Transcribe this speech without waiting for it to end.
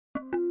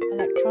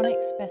Electronic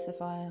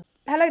specifier.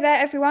 Hello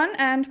there everyone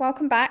and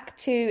welcome back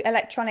to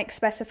Electronic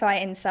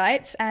Specifier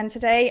Insights, and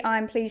today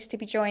I'm pleased to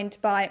be joined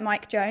by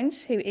Mike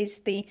Jones, who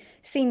is the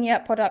Senior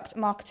Product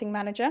Marketing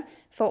Manager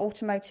for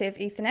Automotive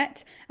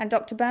Ethernet, and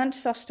Dr. Bernd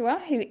Sostua,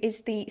 who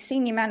is the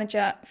Senior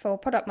Manager for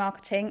Product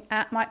Marketing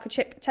at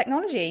Microchip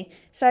Technology.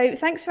 So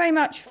thanks very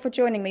much for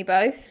joining me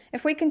both.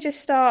 If we can just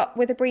start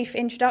with a brief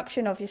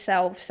introduction of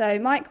yourselves. So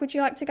Mike, would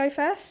you like to go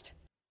first?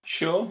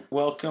 Sure.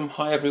 Welcome.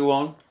 Hi,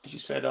 everyone. As you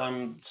said,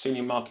 I'm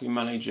Senior Marketing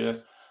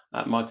Manager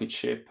at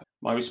Microchip.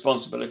 My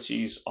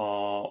responsibilities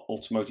are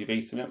Automotive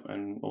Ethernet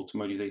and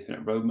Automotive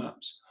Ethernet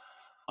roadmaps.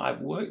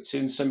 I've worked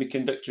in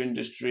semiconductor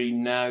industry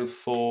now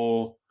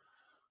for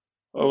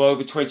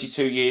over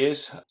 22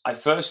 years. I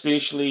first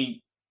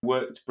initially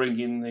worked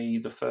bringing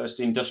the first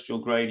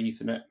industrial grade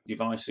Ethernet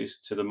devices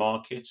to the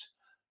market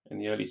in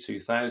the early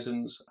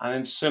 2000s. And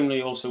then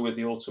similarly also with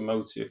the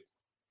automotive,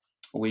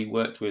 we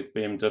worked with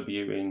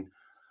BMW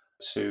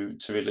to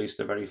release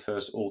the very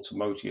first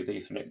automotive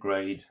Ethernet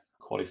grade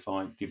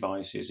qualified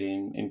devices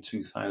in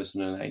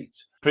 2008.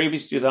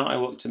 Previous to that, I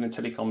worked in the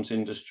telecoms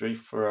industry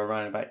for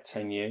around about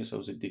 10 years. I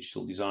was a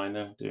digital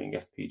designer doing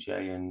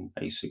FPGA and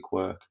ASIC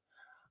work.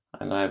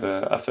 And I have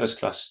a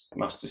first-class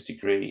master's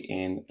degree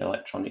in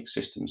electronic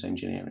systems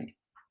engineering.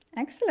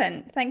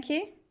 Excellent, thank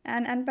you.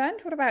 And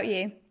Bernd, what about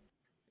you?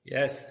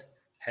 Yes,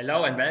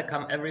 hello and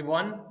welcome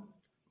everyone.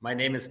 My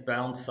name is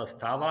Bernd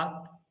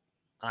Sostava.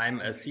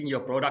 I'm a Senior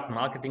Product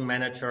Marketing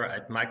Manager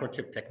at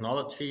Microchip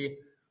Technology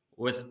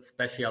with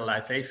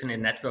specialization in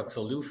network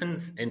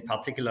solutions, in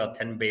particular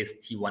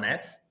 10-based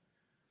T1S.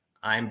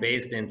 I'm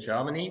based in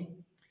Germany.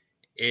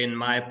 In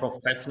my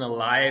professional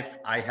life,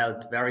 I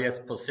held various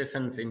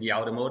positions in the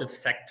automotive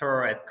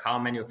sector at car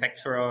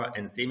manufacturer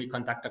and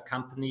semiconductor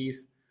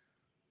companies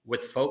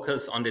with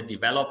focus on the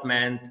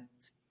development,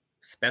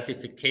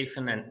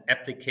 specification and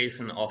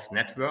application of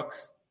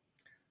networks.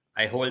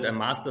 I hold a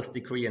master's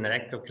degree in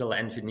electrical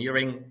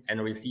engineering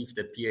and received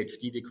a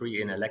PhD degree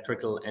in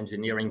electrical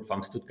engineering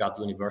from Stuttgart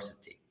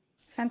University.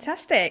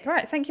 Fantastic.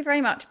 Right. Thank you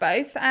very much,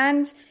 both.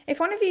 And if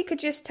one of you could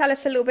just tell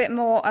us a little bit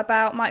more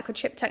about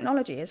Microchip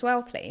Technology as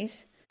well,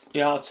 please.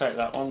 Yeah, I'll take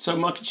that one. So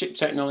Microchip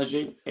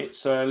Technology,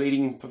 it's a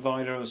leading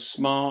provider of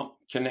smart,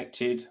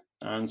 connected,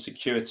 and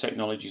secure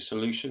technology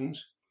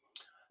solutions.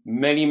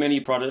 Many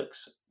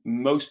products.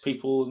 Most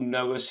people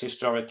know us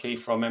historically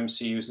from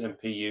MCUs and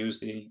MPUs,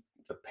 the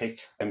PIC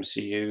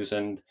MCUs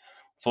and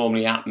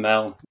formerly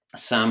Atmel,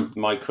 SAM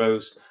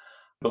micros,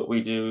 but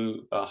we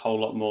do a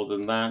whole lot more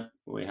than that.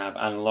 We have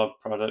analog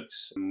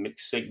products,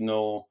 mixed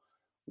signal,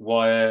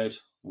 wired,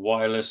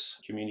 wireless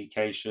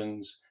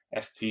communications,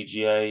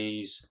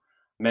 FPGAs,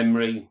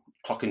 memory,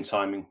 clock and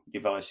timing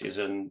devices,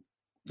 and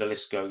the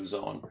list goes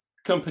on.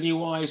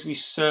 Company-wise, we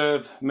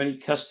serve many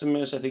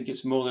customers. I think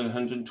it's more than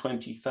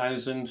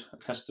 120,000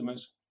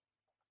 customers.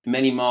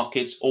 Many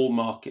markets, all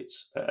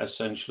markets,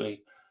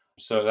 essentially.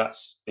 So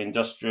that's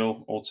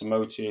industrial,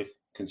 automotive,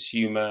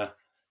 consumer,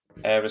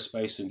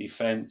 aerospace and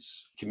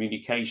defense,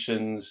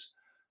 communications,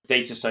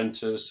 data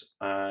centers,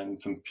 and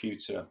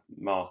computer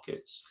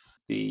markets.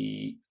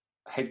 The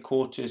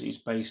headquarters is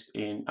based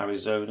in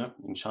Arizona,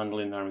 in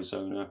Chandler,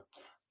 Arizona,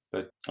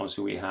 but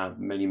obviously we have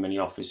many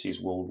offices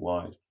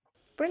worldwide.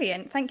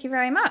 Brilliant. Thank you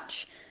very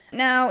much.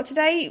 Now,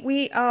 today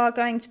we are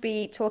going to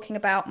be talking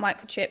about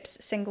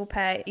Microchip's single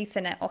pair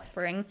Ethernet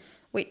offering,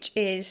 which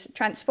is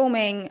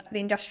transforming the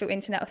industrial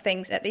Internet of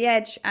Things at the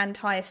edge and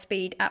higher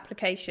speed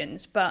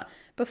applications. But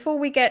before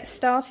we get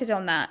started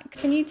on that,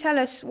 can you tell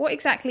us what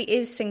exactly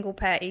is single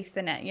pair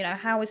Ethernet? You know,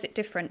 how is it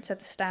different to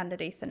the standard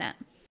Ethernet?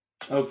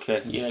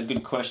 Okay, yeah,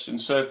 good question.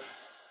 So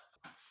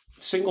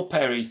single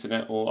pair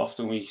Ethernet, or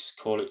often we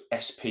call it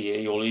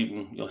SPE, or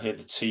even you'll hear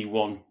the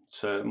T1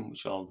 term,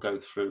 which I'll go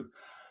through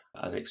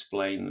as I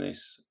explain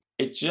this.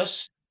 It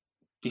just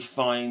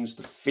defines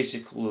the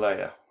physical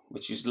layer,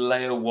 which is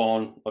layer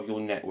one of your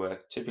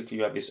network. Typically,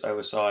 you have this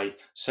OSI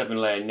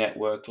 7-layer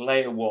network.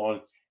 Layer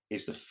one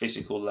is the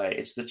physical layer.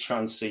 It's the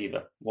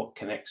transceiver, what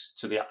connects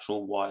to the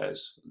actual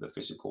wires, the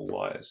physical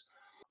wires.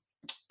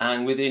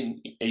 And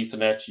within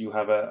Ethernet, you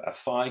have a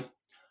PHY,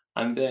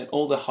 and then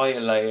all the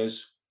higher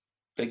layers,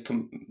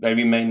 they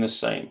remain the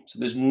same. So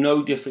there's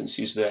no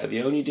differences there.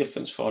 The only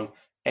difference from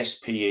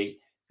SPE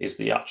is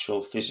the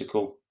actual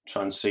physical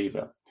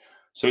transceiver.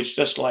 So it's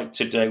just like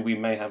today we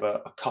may have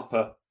a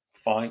copper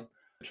PHY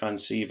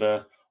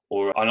transceiver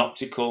or an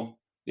optical.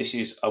 This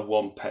is a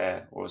one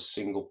pair or a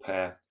single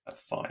pair of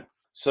PHY.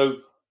 So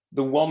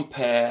the one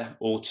pair,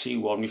 or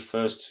T1,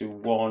 refers to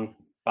one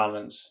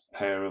balanced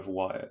pair of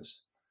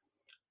wires.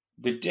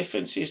 The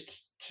difference is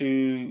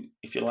to,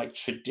 if you like,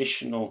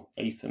 traditional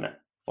Ethernet,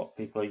 what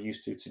people are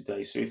used to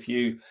today. So if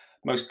you,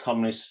 most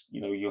commonly,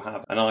 you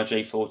have an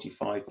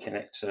RJ45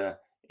 connector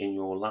in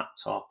your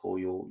laptop or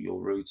your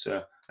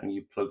router, and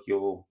you plug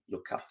your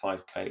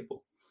Cat5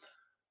 cable.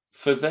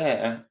 For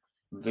there,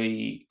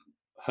 the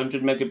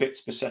 100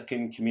 megabits per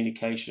second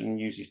communication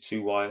uses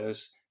two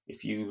wires.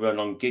 If you run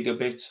on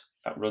gigabit,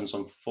 that runs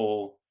on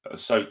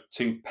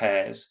two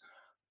pairs.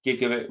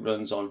 Gigabit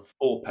runs on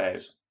four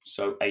pairs,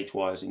 so 8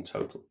 wires in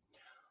total.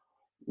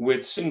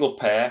 With single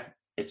pair,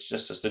 it's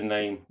just as the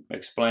name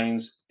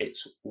explains,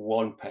 it's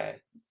one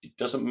pair. It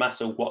doesn't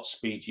matter what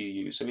speed you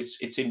use, so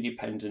it's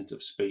independent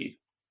of speed.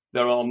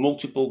 There are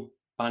multiple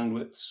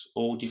bandwidths,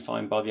 all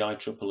defined by the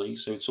IEEE,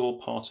 so it's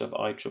all part of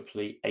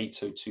IEEE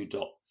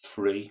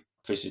 802.3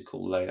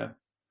 physical layer.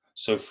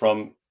 So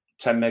from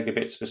 10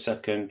 megabits per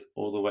second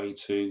all the way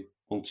to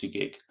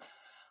multi-gig.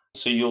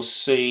 So you'll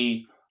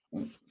see,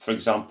 for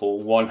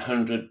example,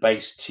 100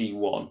 base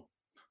T1.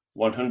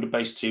 100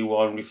 base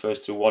T1 refers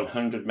to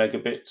 100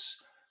 megabits,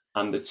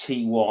 and the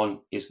T1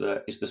 is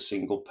the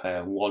single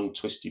pair, one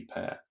twisted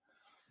pair.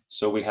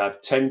 So we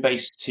have 10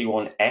 base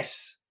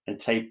T1S and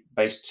 10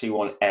 base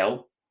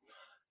T1L.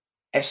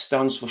 S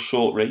stands for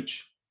short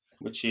reach,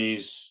 which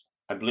is,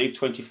 I believe,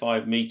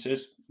 25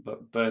 meters,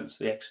 but Bernd's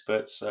the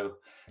expert, so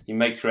you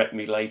may correct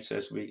me later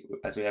as we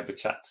have a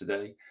chat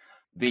today.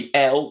 The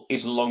L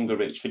is longer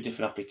reach for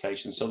different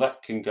applications, so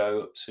that can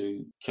go up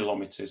to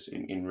kilometers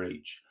in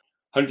reach.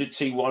 100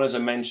 T1, as I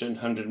mentioned,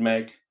 100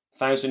 meg,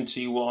 1000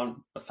 T1,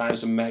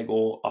 1000 meg,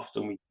 or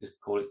often we just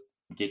call it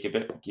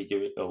gigabit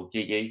or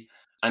gigi.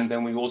 And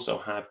then we also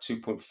have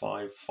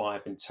 2.5,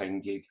 5, and 10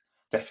 gig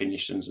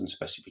definitions and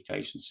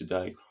specifications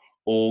today,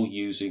 all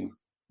using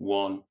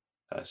one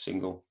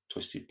single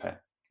twisted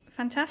pair.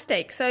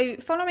 Fantastic. So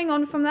following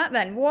on from that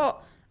then,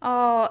 what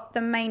are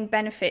the main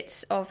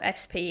benefits of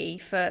SPE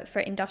for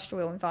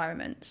industrial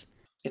environments?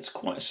 It's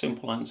quite a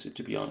simple answer,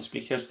 to be honest,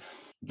 because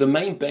the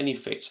main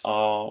benefits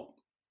are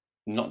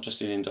not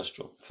just in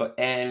industrial, for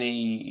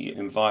any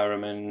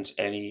environment,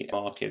 any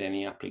market,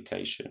 any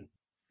application.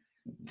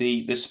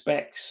 The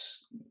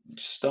specs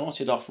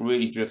started off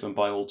really driven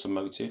by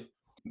automotive,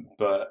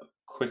 but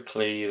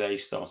quickly they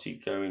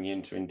started going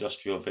into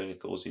industrial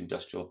vehicles,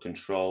 industrial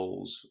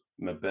controls,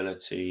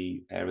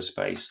 mobility,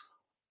 aerospace,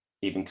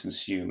 even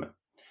consumer.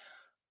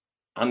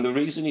 And the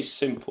reason is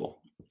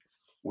simple.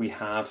 We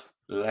have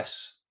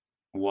less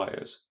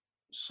wires,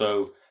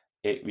 so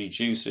it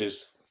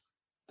reduces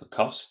the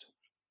cost,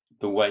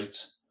 the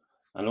weight,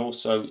 and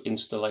also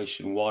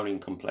installation wiring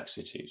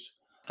complexities.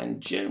 And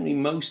generally,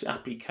 most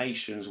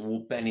applications will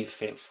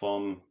benefit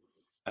from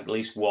at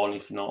least one,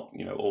 if not,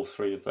 all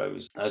three of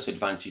those as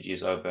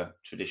advantages over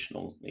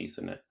traditional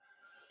Ethernet.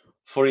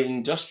 For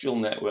industrial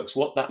networks,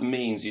 what that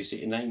means is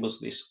it enables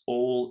this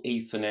all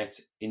Ethernet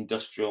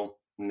industrial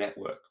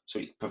network. So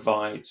it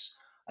provides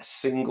a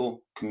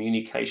single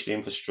communication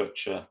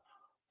infrastructure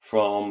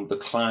from the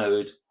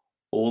cloud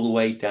all the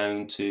way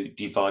down to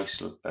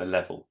device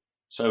level.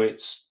 So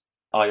it's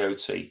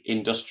IoT,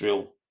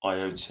 industrial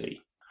IoT.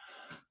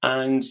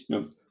 And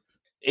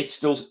it's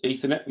still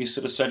Ethernet. We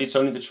sort of said it's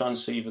only the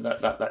transceiver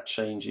that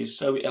changes.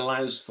 So it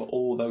allows for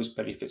all those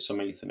benefits from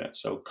Ethernet.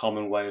 So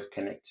common way of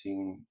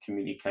connecting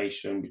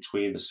communication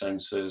between the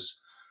sensors,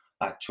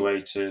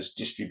 actuators,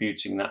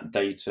 distributing that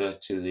data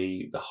to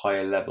the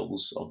higher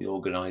levels of the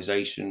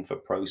organization for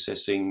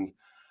processing,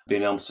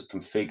 being able to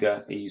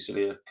configure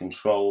easily,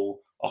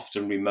 control,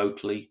 often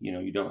remotely.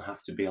 You don't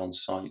have to be on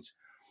site.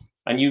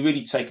 And you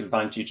really take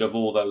advantage of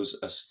all those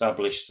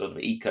established sort of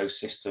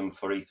ecosystem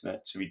for Ethernet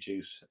to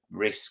reduce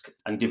risk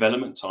and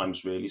development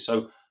times, really.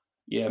 So,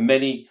 yeah,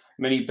 many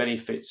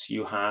benefits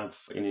you have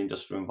in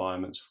industrial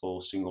environments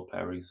for single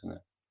pair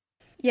Ethernet.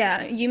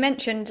 Yeah, you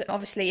mentioned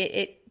obviously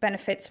it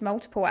benefits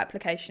multiple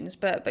applications,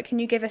 but can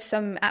you give us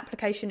some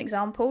application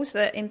examples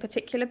that in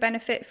particular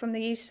benefit from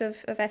the use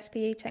of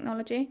SPE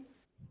technology?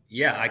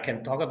 Yeah, I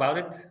can talk about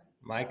it,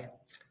 Mike.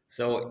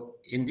 So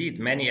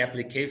indeed, many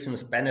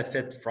applications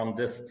benefit from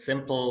this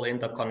simple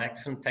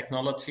interconnection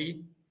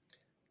technology.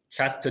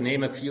 Just to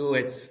name a few,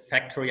 it's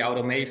factory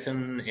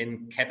automation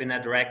in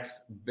cabinet racks,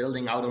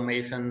 building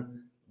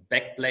automation,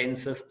 backplane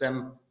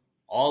system.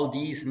 All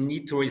these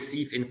need to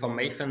receive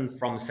information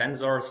from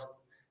sensors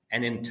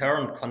and in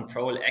turn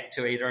control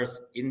actuators,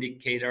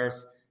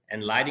 indicators,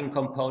 and lighting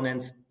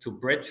components to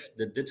bridge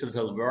the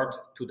digital world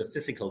to the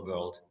physical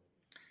world.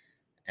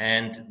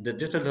 And the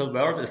digital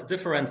world is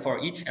different for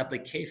each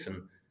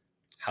application.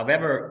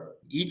 However,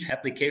 each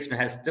application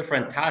has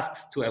different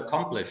tasks to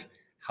accomplish.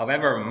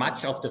 However,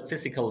 much of the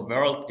physical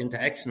world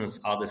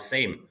interactions are the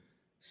same.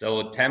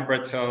 So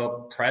temperature,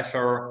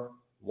 pressure,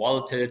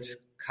 voltage,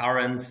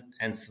 currents,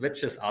 and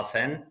switches are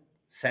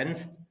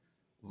sensed.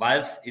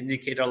 Valves,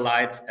 indicator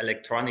lights,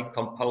 electronic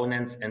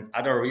components, and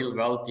other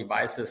real-world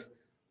devices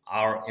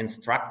are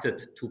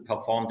instructed to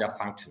perform their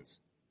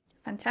functions.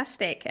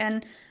 Fantastic.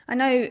 And I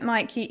know,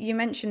 Mike, you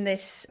mentioned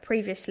this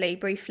previously,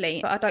 briefly,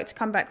 but I'd like to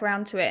come back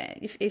around to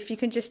it. If you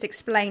can just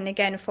explain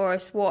again for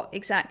us what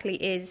exactly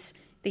is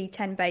the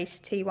 10 base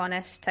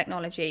T1S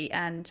technology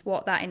and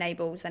what that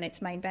enables and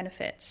its main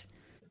benefits.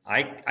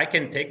 I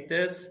can take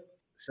this.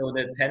 So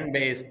the 10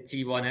 base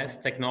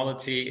T1S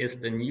technology is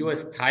the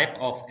newest type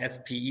of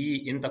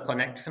SPE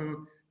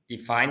interconnection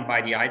defined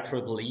by the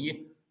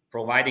IEEE,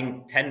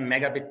 providing 10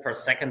 megabit per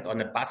second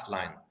on a bus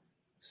line.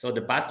 So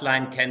the bus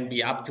line can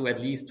be up to at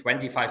least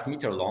 25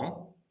 meters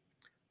long.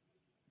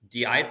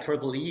 The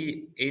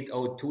IEEE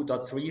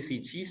 802.3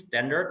 CG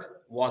standard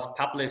was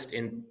published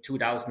in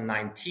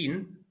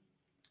 2019,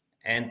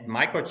 And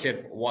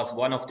Microchip was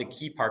one of the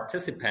key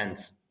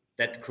participants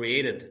that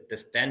created the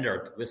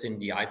standard within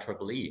the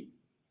IEEE.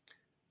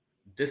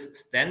 This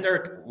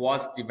standard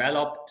was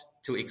developed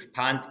to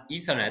expand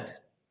Ethernet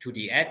to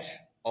the edge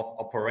of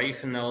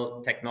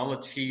operational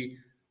technology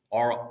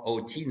or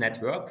OT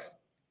networks.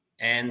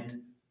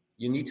 And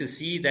you need to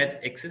see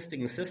that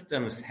existing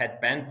systems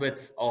had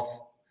bandwidths of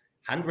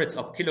hundreds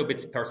of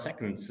kilobits per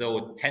second.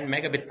 So 10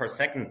 megabit per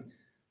second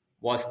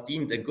was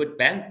deemed a good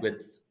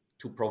bandwidth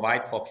to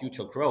provide for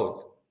future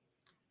growth.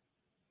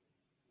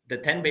 The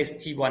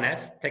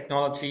 10BASE-T1S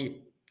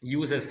technology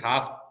uses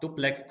half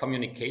duplex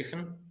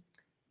communication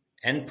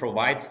and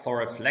provides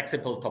for a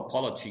flexible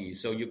topology.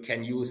 So you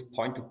can use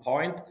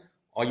point-to-point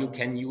or you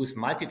can use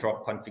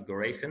multi-drop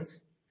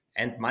configurations.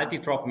 And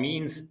multi-drop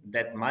means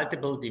that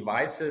multiple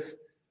devices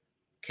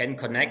can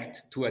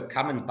connect to a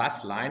common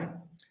bus line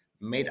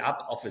made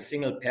up of a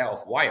single pair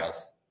of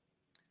wires.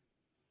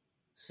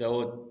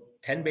 So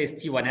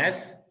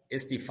 10BASE-T1S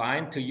is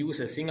defined to use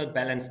a single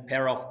balanced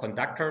pair of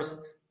conductors.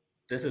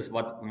 This is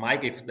what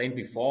Mike explained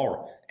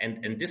before.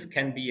 And this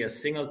can be a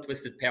single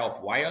twisted pair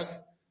of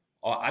wires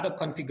or other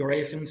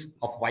configurations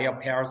of wire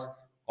pairs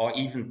or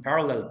even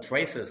parallel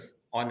traces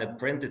on a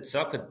printed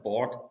circuit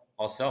board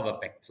or server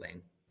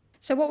backplane.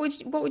 So what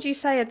would you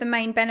say are the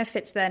main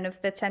benefits then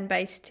of the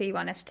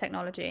 10BASE-T1S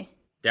technology?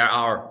 There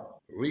are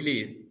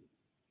really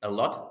a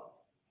lot.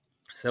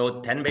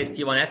 So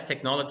 10BASE-T1S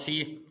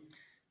technology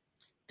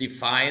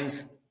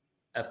defines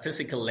a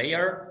physical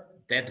layer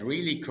that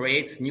really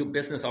creates new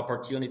business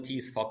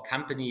opportunities for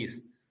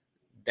companies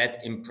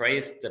that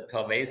embrace the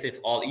pervasive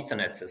all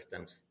Ethernet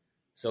systems.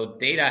 So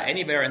data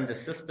anywhere in the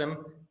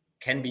system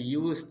can be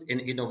used in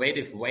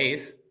innovative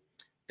ways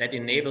that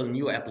enable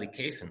new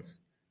applications.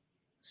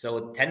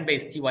 So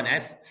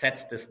 10BASE-T1S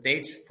sets the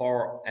stage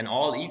for an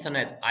all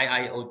Ethernet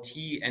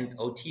IIoT and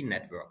OT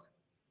network.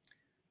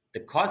 The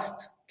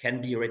cost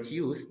can be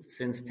reduced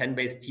since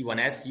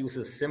 10BASE-T1S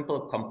uses simple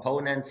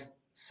components,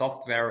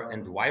 software,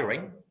 and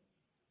wiring.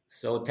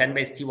 So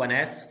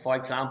 10BASE-T1S, for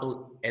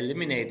example,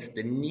 eliminates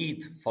the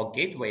need for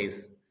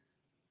gateways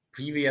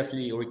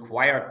previously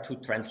required to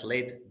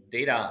translate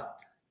data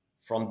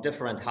from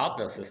different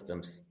hardware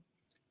systems.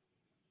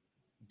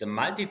 The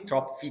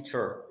multi-drop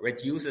feature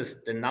reduces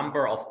the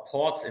number of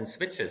ports and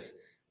switches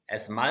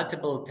as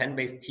multiple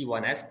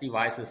 10BASE-T1S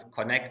devices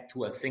connect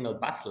to a single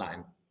bus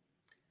line.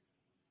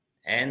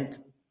 And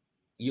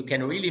you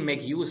can really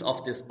make use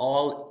of this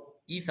all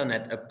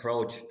Ethernet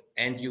approach,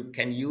 and you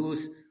can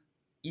use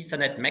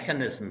Ethernet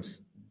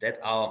mechanisms that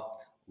are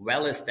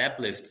well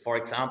established, for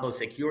example,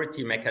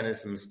 security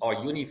mechanisms or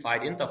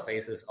unified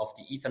interfaces of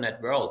the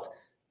Ethernet world.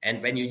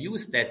 And when you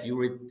use that,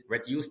 you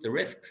reduce the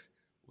risks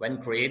when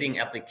creating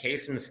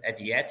applications at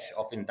the edge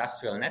of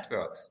industrial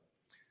networks.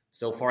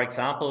 So, for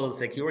example,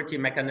 security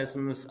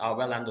mechanisms are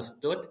well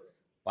understood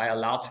by a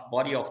large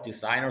body of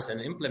designers and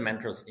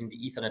implementers in the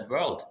Ethernet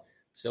world.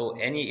 So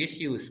any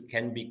issues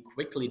can be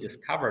quickly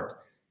discovered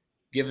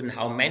given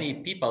how many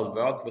people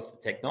work with the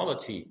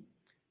technology,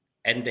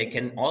 and they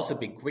can also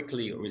be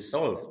quickly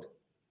resolved.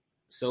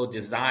 So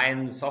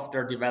design,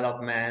 software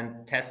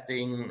development,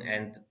 testing,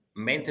 and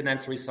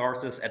maintenance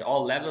resources at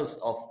all levels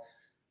of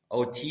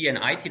OT and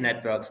IT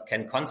networks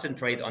can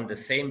concentrate on the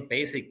same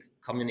basic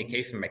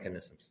communication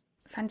mechanisms.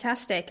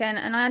 Fantastic.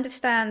 And I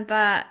understand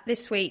that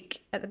this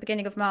week, at the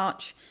beginning of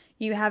March,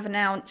 you have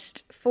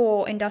announced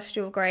 4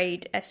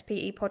 industrial-grade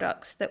SPE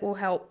products that will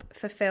help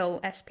fulfill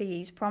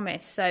SPE's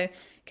promise. So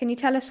can you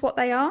tell us what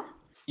they are?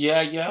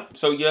 Yeah.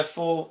 So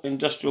 4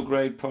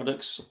 industrial-grade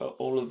products,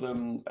 all of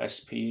them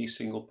SPE,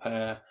 single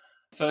pair.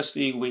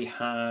 Firstly, we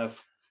have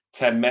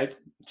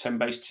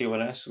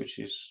 10BASE-T1S, which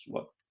is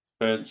what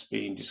Bernd's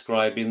been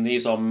describing.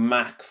 These are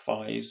MAC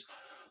PHYs.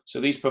 So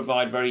these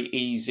provide very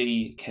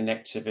easy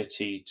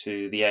connectivity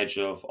to the edge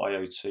of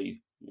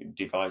IoT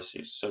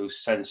devices. So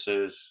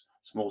sensors,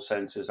 small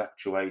sensors,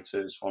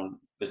 actuators on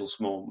little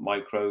small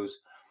micros.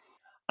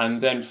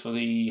 And then for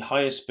the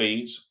higher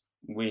speeds,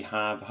 we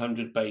have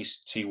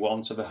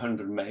 100BASE-T1, so the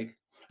 100 meg.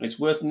 And it's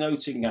worth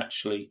noting,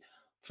 actually,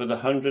 for the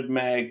 100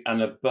 meg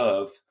and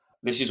above,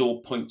 this is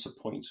all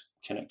point-to-point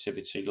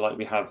connectivity, like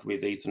we have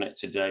with Ethernet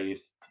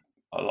today.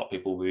 A lot of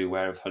people will be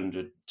aware of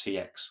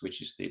 100TX,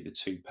 which is the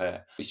 2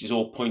 pair. This is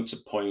all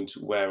point-to-point,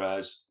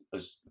 whereas,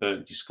 as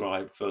Bernd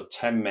described, for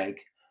 10 meg,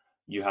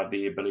 you have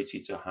the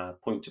ability to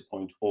have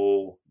point-to-point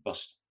or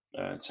bus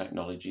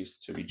technologies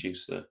to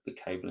reduce the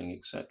cabling,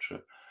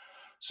 etc.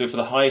 So for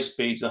the higher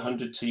speeds,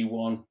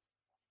 100T1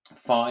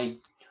 PHY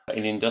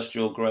in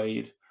industrial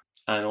grade,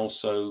 and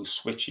also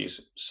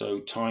switches, so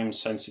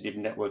time-sensitive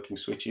networking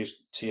switches,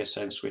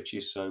 TSN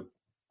switches, so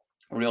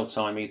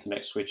real-time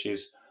Ethernet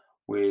switches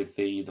with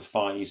the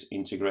PHYs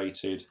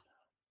integrated,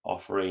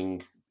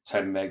 offering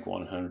 10 meg,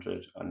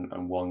 100,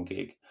 and 1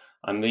 gig.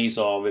 And these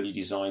are really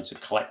designed to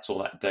collect all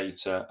that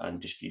data and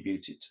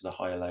distribute it to the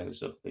higher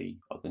layers of the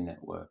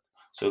network.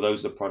 So those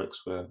are the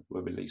products we're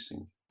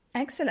releasing.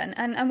 Excellent.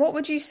 And what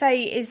would you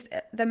say is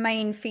the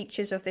main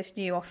features of this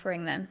new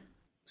offering then?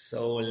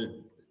 So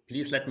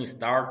please let me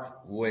start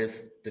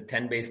with the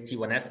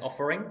 10BASE-T1S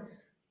offering.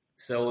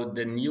 So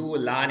the new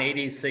LAN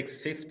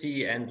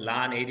 8650 and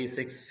LAN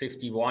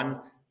 8651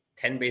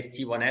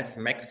 10BASE-T1S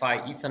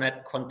MACPHY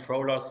Ethernet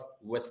controllers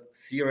with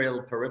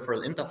serial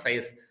peripheral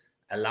interface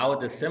allow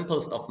the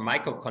simplest of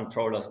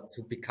microcontrollers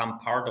to become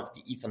part of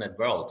the Ethernet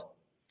world.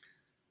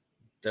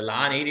 The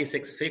LAN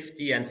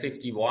 8650 and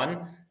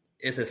 51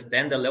 is a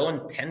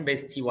standalone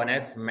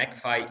 10BASE-T1S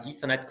MACPHY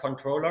Ethernet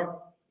controller,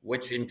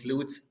 which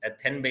includes a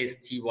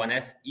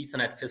 10BASE-T1S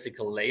Ethernet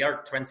physical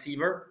layer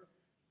transceiver,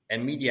 a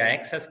media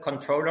access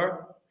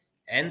controller,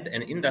 and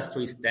an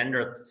industry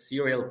standard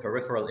serial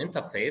peripheral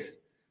interface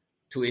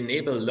to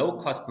enable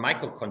low-cost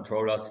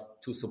microcontrollers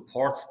to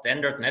support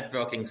standard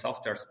networking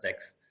software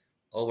stacks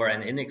over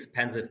an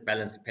inexpensive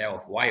balanced pair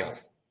of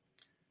wires.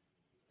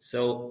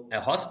 So a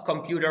host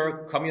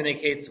computer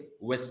communicates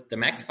with the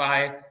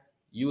MACPHY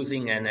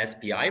using an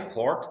SPI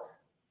port,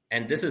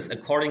 and this is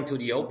according to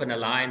the Open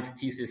Alliance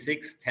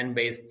TC6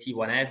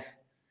 10BASE-T1S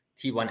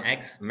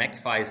T1X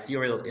MACPHY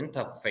serial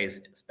interface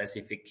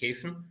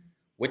specification,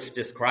 which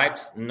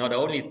describes not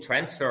only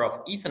transfer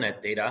of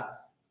Ethernet data,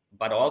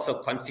 but also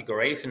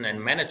configuration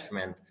and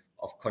management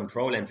of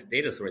control and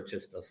status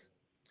registers.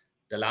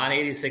 The LAN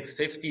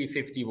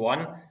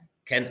 8650-51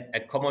 can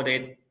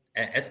accommodate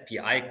a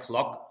SPI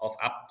clock of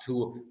up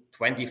to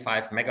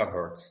 25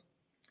 megahertz.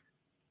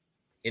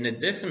 In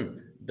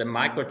addition, the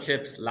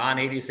microchip's LAN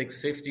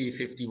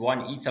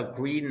 8650-51 Ether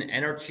Green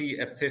energy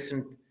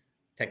efficient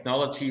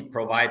technology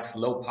provides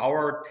low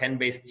power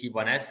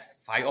 10BASE-T1S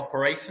PHY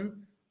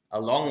operation,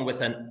 along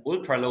with an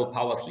ultra low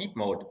power sleep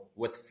mode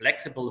with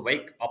flexible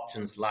wake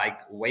options like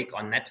wake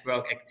on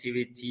network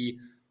activity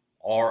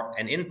or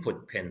an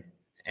input pin.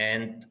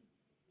 And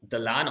the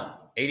LAN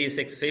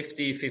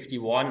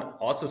 8650-51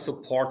 also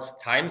supports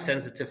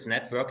time-sensitive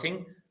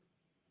networking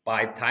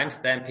by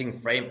timestamping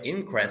frame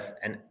ingress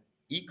and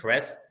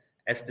egress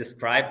as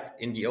described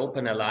in the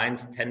Open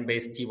Alliance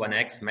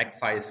 10BASE-T1X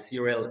MACPHY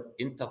serial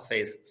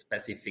interface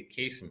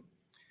specification.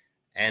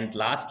 And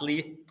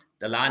lastly,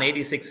 the LAN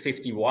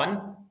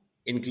 8651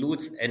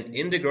 includes an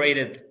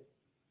integrated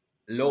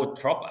low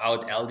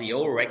dropout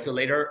LDO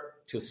regulator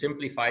to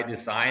simplify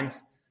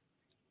designs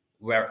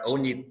where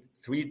only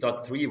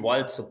 3.3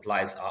 volt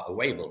supplies are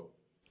available.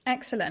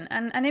 Excellent.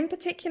 And in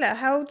particular,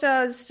 how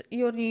does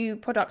your new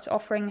product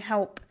offering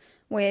help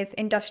with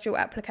industrial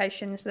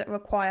applications that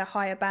require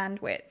higher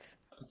bandwidth?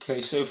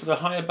 Okay, so for the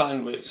higher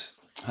bandwidth,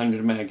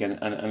 100 meg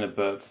and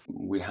above,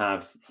 we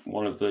have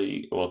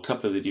a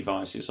couple of the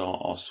devices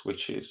are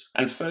switches.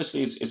 And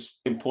firstly, it's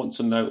important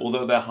to note,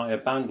 although they're higher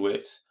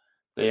bandwidth,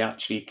 they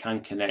actually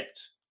can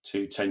connect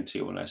to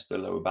 10T1S, the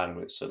lower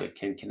bandwidth. So they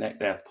can connect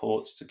their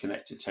ports to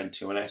connect to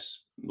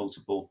 10T1S,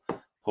 multiple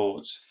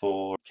ports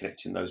for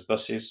connecting those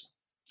buses,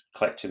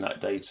 collecting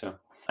that data.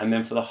 And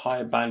then for the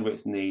higher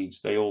bandwidth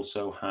needs, they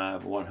also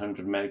have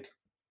 100 meg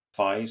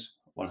PHYs,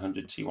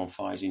 100 T1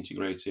 PHYs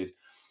integrated,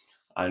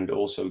 and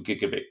also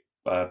gigabit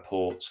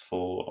ports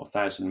for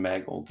 1000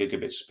 meg or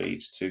gigabit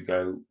speeds to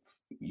go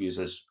use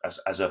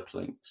as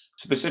uplinks.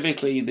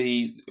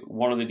 Specifically,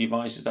 one of the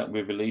devices that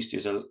we've released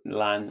is a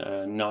LAN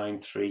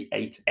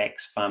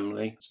 938X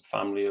family. It's a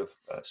family of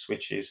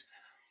switches,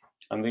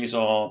 and these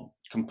are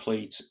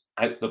complete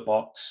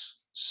out-the-box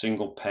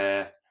single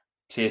pair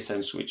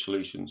TSN switch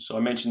solutions. So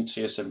I mentioned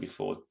TSN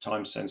before,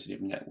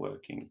 time-sensitive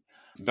networking.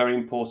 Very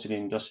important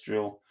in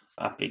industrial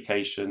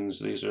applications.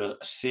 These are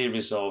a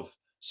series of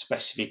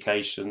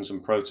specifications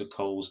and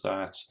protocols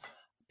that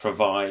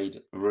provide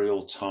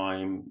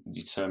real-time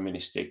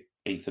deterministic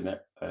Ethernet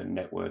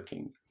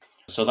networking.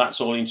 So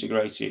that's all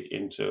integrated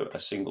into a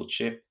single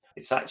chip.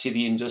 It's actually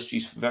the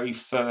industry's very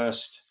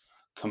first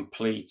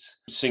complete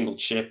single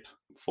chip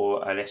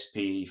for an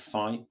SPE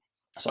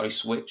PHY,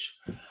 switch.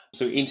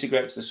 So it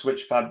integrates the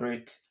switch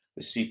fabric,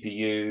 the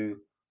CPU,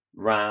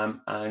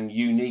 RAM, and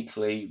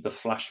uniquely the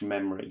flash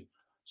memory.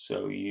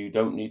 So you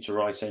don't need to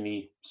write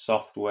any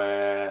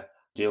software,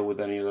 deal with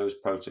any of those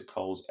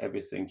protocols.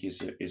 Everything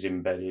is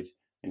embedded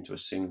into a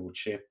single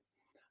chip.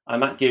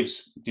 And that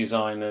gives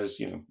designers,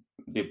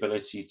 the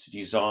ability to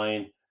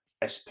design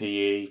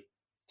SPE,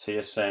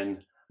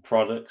 TSN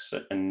products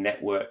and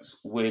networks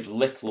with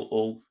little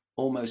or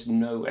almost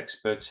no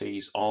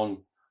expertise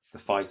on the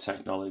PHY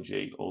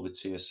technology or the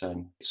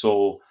TSN. It's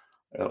all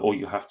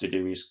you have to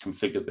do is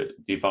configure the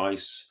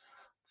device.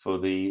 For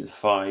the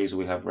PHYs,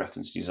 we have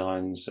reference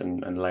designs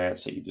and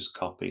layouts that you just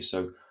copy.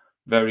 So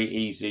very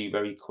easy,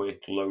 very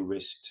quick, low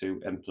risk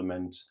to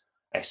implement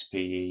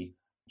SPE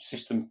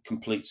system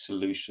complete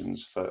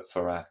solutions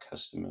for our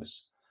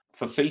customers.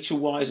 For feature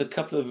wise, a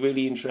couple of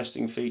really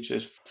interesting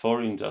features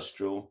for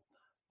industrial.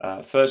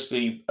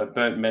 Firstly,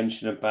 Bernd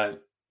mentioned about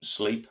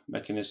sleep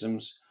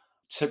mechanisms.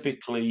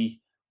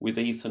 Typically with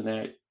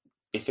Ethernet,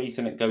 if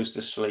Ethernet goes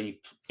to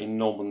sleep in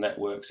normal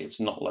networks, it's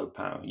not low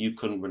power. You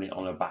couldn't run it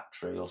on a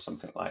battery or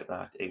something like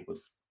that. It would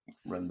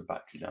run the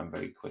battery down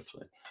very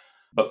quickly.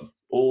 But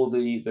all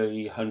the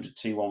 100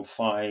 T1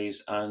 PHYs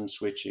and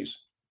switches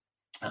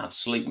have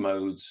sleep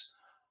modes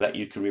that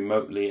you can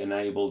remotely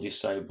enable,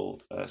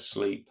 disable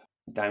sleep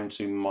down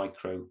to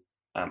micro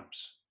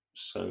amps.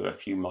 so a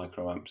few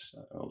microamps,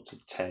 up to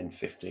 10,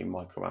 15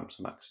 microamps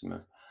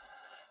maximum.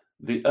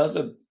 The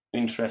other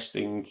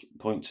interesting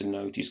point to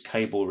note is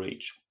cable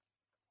reach.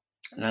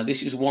 Now,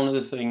 this is one of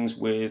the things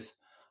with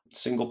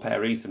single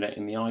pair Ethernet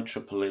in the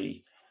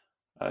IEEE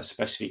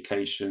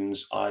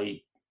specifications.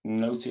 I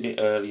noted it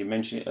earlier,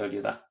 mentioned it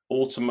earlier, that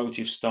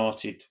automotive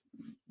started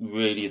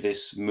really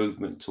this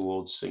movement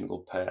towards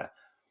single pair.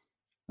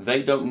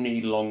 They don't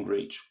need long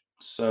reach.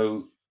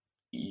 So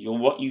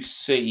what you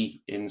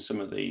see in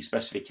some of the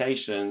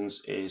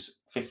specifications is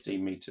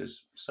 15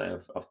 meters, say,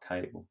 of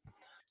cable.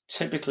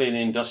 Typically in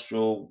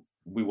industrial,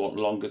 we want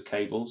longer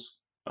cables,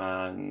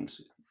 and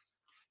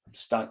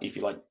if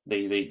you like, the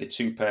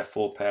 2-pair,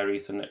 4-pair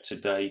Ethernet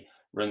today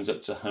runs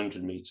up to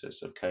 100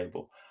 meters of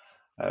cable.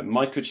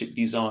 Microchip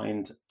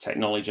designed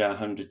technology, our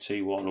 100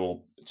 T1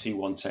 or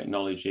T1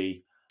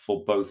 technology,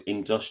 for both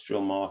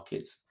industrial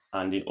markets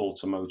and in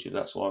automotive.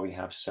 That's why we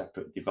have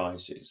separate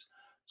devices.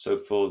 So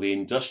for the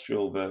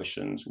industrial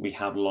versions, we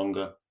have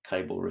longer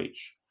cable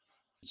reach.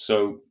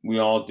 So we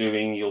are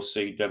doing, you'll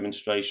see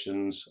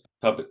demonstrations,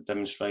 public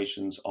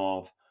demonstrations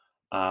of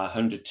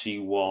 100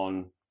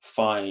 T1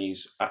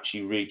 PHYs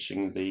actually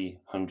reaching the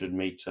 100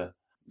 meter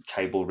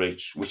cable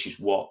reach, which is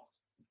what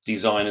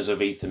designers of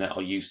Ethernet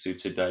are used to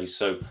today.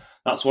 So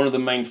that's one of the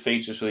main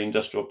features for the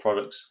industrial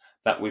products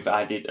that we've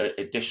added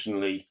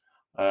additionally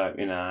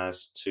in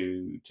ours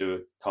to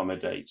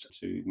accommodate,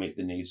 to meet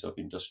the needs of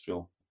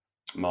industrial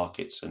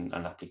markets and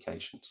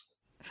applications.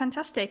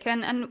 Fantastic.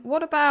 And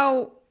what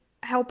about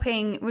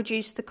helping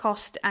reduce the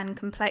cost and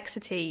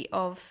complexity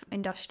of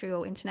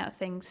industrial Internet of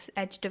Things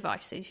edge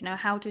devices?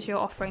 How does your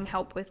offering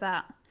help with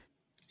that?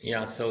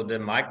 Yeah, so the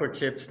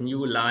Microchip's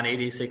new LAN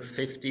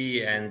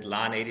 8650 and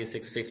LAN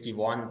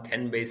 8651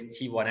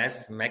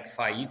 10BASE-T1S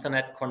MAC-PHY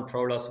Ethernet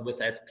controllers with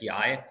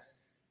SPI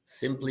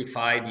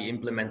simplify the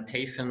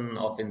implementation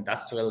of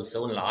industrial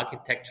zonal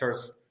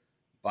architectures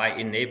by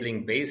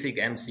enabling basic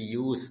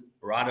MCUs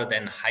rather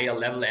than higher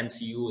level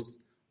MCUs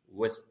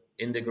with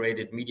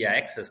integrated media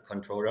access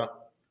controller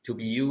to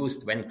be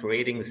used when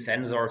creating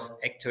sensors,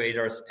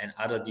 actuators, and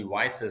other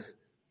devices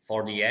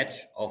for the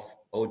edge of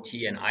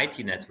OT and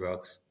IT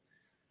networks.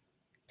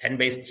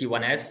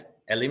 10BASE-T1S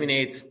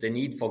eliminates the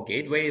need for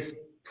gateways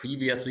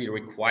previously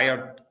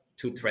required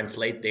to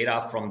translate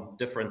data from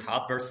different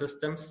hardware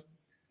systems.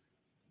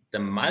 The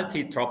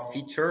multi-drop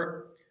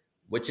feature,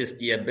 which is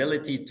the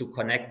ability to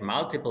connect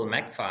multiple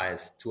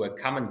MAC-PHYs to a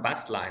common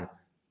bus line,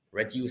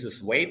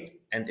 reduces weight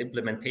and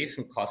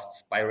implementation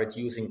costs by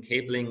reducing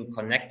cabling,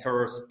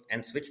 connectors,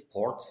 and switch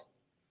ports.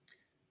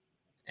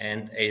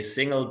 And a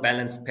single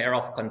balanced pair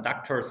of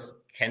conductors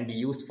can be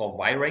used for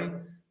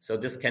wiring. So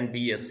this can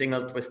be a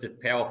single twisted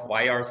pair of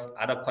wires,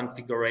 other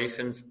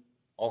configurations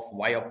of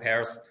wire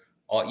pairs,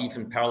 or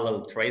even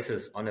parallel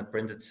traces on a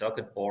printed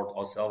circuit board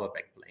or server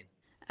backplane.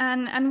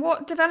 And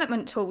what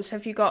development tools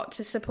have you got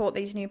to support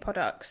these new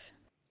products?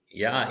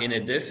 Yeah, in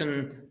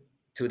addition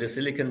to the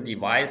silicon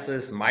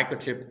devices,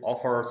 Microchip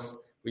offers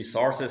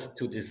resources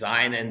to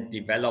design and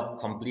develop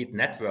complete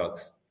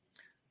networks.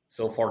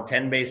 So for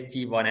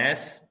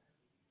 10BASE-T1S,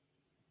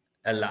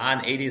 a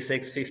LAN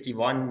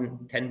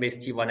 8651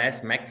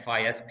 10BASE-T1S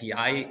MAC-PHY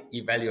SPI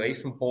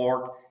evaluation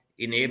board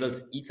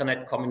enables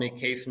Ethernet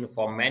communication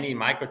for many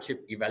Microchip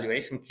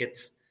evaluation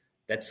kits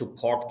that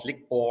support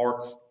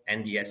clickboards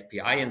and the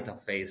SPI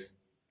interface.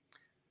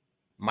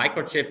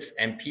 Microchip's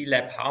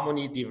MPLab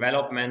Harmony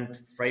development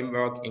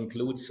framework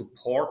includes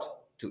support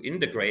to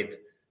integrate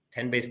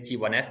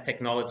 10BASE-T1S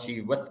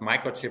technology with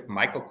Microchip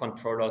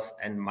microcontrollers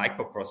and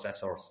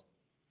microprocessors.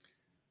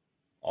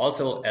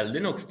 Also, a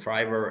Linux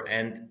driver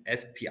and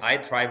SPI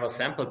driver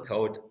sample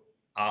code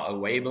are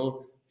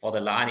available for the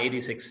LAN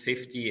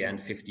 8650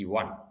 and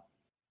 51.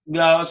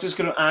 Yeah, I was just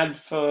going to add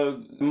for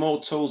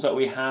more tools that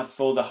we have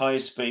for the higher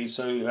speed.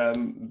 So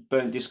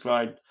Bernd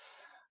described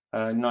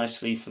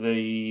nicely for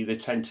the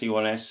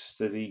 10T1S,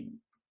 the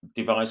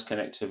device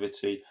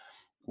connectivity.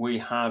 We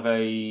have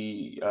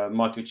a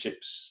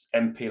Microchip's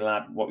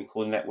MPLab, what we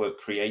call Network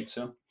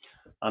Creator,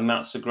 and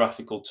that's a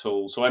graphical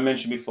tool. So I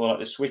mentioned before, like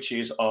the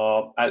switches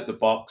are out the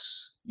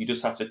box. You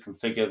just have to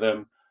configure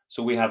them.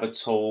 So we have a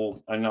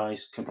tool, a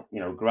nice,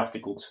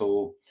 graphical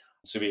tool,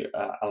 so it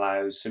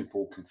allows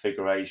simple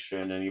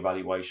configuration and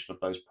evaluation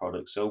of those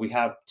products. So we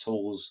have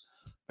tools,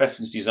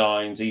 reference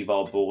designs,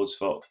 eval boards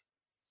for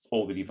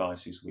all the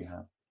devices we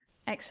have.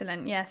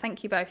 Excellent. Yeah,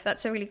 thank you both.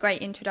 That's a really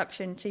great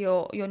introduction to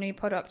your new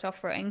product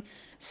offering.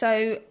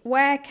 So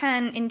where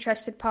can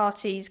interested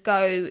parties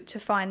go to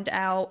find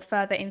out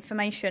further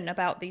information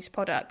about these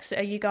products?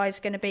 Are you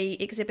guys going to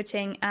be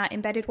exhibiting at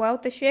Embedded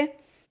World this year?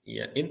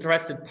 Yeah,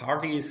 interested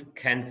parties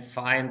can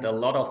find a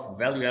lot of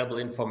valuable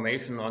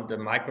information on the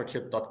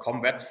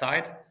microchip.com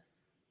website.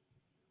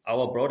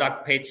 Our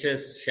product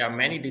pages share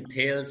many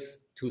details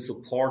to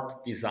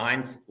support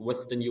designs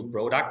with the new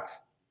products.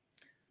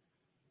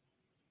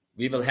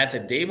 We will have a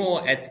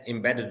demo at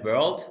Embedded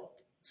World,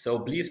 so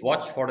please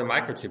watch for the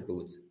Microchip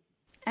booth.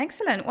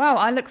 Excellent. Well,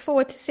 I look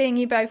forward to seeing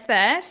you both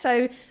there.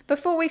 So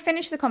before we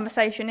finish the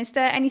conversation, is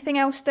there anything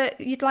else that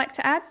you'd like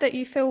to add that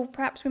you feel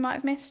perhaps we might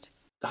have missed?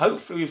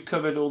 hopefully we've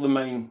covered all the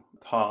main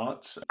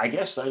parts. I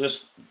guess I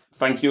just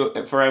thank you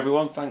for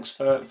everyone. Thanks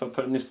for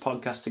putting this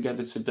podcast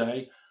together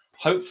today.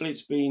 Hopefully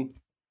it's been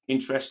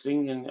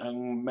interesting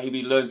and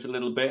maybe learned a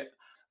little bit.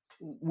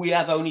 We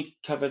have only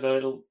covered a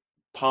little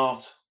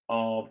part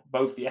of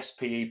both the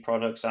SPE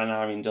products and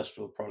our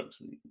industrial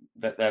products,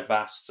 that they're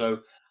vast. So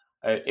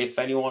if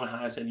anyone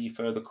has any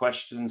further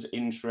questions,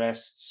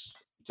 interests,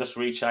 just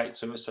reach out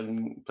to us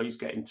and please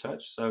get in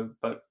touch.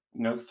 But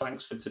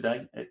thanks for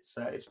today.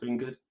 It's been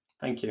good.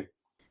 Thank you.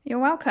 You're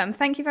welcome.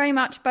 Thank you very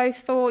much both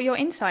for your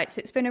insights.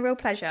 It's been a real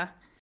pleasure.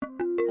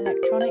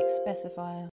 Electronic specifier.